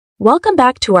Welcome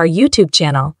back to our YouTube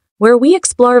channel, where we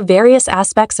explore various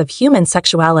aspects of human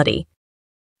sexuality.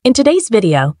 In today's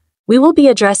video, we will be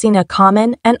addressing a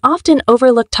common and often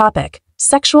overlooked topic,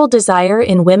 sexual desire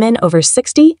in women over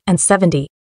 60 and 70.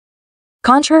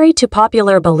 Contrary to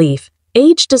popular belief,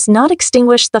 age does not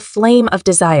extinguish the flame of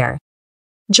desire.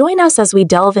 Join us as we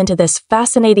delve into this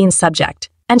fascinating subject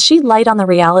and shed light on the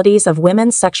realities of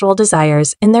women's sexual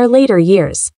desires in their later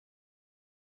years.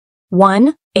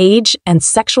 1. Age and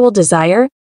sexual desire.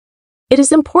 It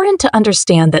is important to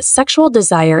understand that sexual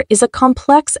desire is a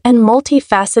complex and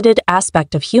multifaceted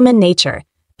aspect of human nature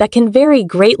that can vary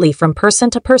greatly from person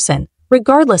to person,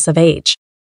 regardless of age.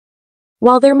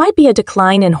 While there might be a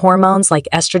decline in hormones like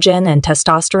estrogen and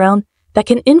testosterone that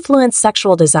can influence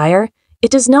sexual desire,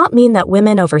 it does not mean that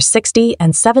women over 60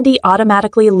 and 70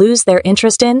 automatically lose their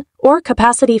interest in or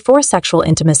capacity for sexual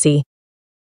intimacy.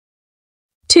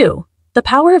 2. The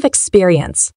power of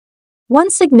experience. One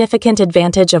significant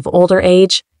advantage of older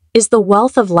age is the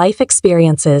wealth of life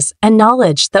experiences and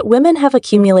knowledge that women have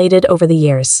accumulated over the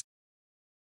years.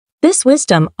 This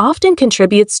wisdom often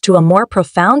contributes to a more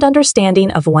profound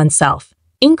understanding of oneself,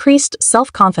 increased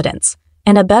self-confidence,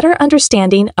 and a better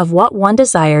understanding of what one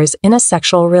desires in a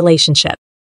sexual relationship.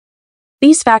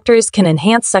 These factors can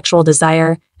enhance sexual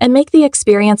desire and make the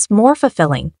experience more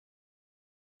fulfilling.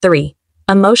 3.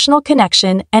 Emotional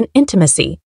connection and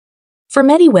intimacy. For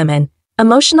many women,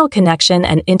 emotional connection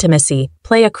and intimacy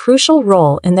play a crucial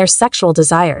role in their sexual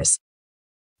desires.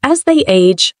 As they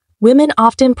age, women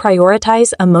often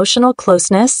prioritize emotional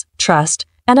closeness, trust,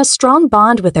 and a strong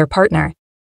bond with their partner.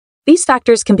 These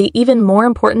factors can be even more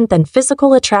important than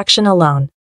physical attraction alone.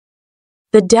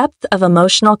 The depth of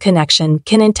emotional connection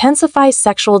can intensify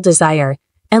sexual desire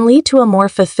and lead to a more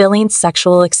fulfilling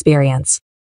sexual experience.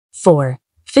 4.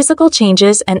 Physical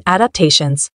changes and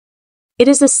adaptations. It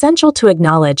is essential to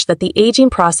acknowledge that the aging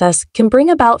process can bring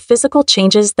about physical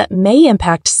changes that may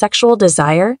impact sexual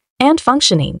desire and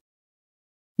functioning.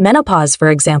 Menopause, for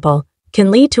example,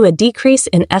 can lead to a decrease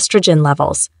in estrogen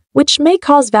levels, which may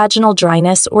cause vaginal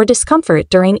dryness or discomfort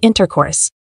during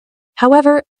intercourse.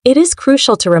 However, it is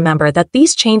crucial to remember that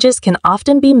these changes can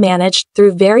often be managed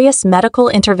through various medical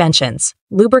interventions,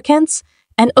 lubricants,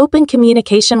 and open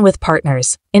communication with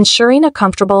partners, ensuring a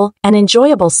comfortable and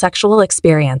enjoyable sexual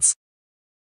experience.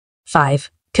 5.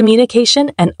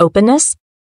 Communication and openness.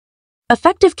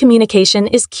 Effective communication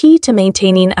is key to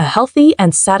maintaining a healthy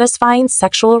and satisfying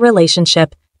sexual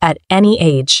relationship at any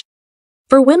age.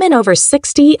 For women over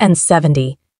 60 and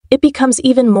 70, it becomes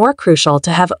even more crucial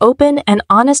to have open and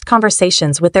honest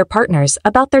conversations with their partners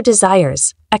about their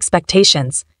desires,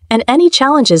 expectations, and any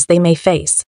challenges they may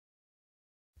face.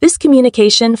 This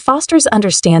communication fosters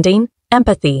understanding,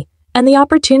 empathy, and the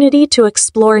opportunity to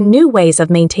explore new ways of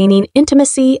maintaining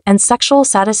intimacy and sexual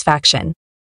satisfaction.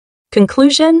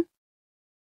 Conclusion.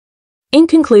 In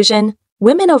conclusion,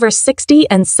 women over 60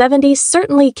 and 70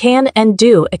 certainly can and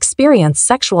do experience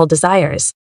sexual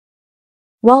desires.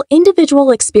 While individual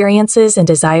experiences and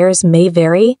desires may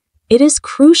vary, it is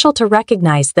crucial to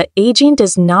recognize that aging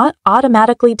does not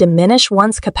automatically diminish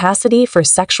one's capacity for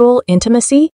sexual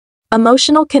intimacy,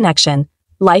 emotional connection,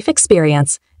 life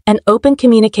experience, and open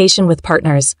communication with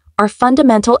partners are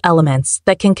fundamental elements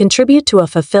that can contribute to a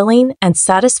fulfilling and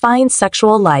satisfying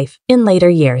sexual life in later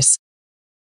years.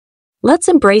 Let's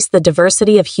embrace the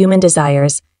diversity of human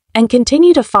desires and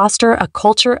continue to foster a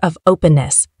culture of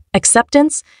openness,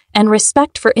 acceptance, and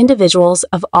respect for individuals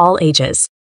of all ages.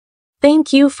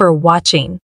 Thank you for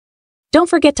watching. Don't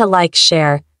forget to like,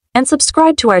 share, and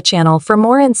subscribe to our channel for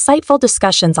more insightful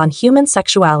discussions on human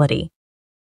sexuality.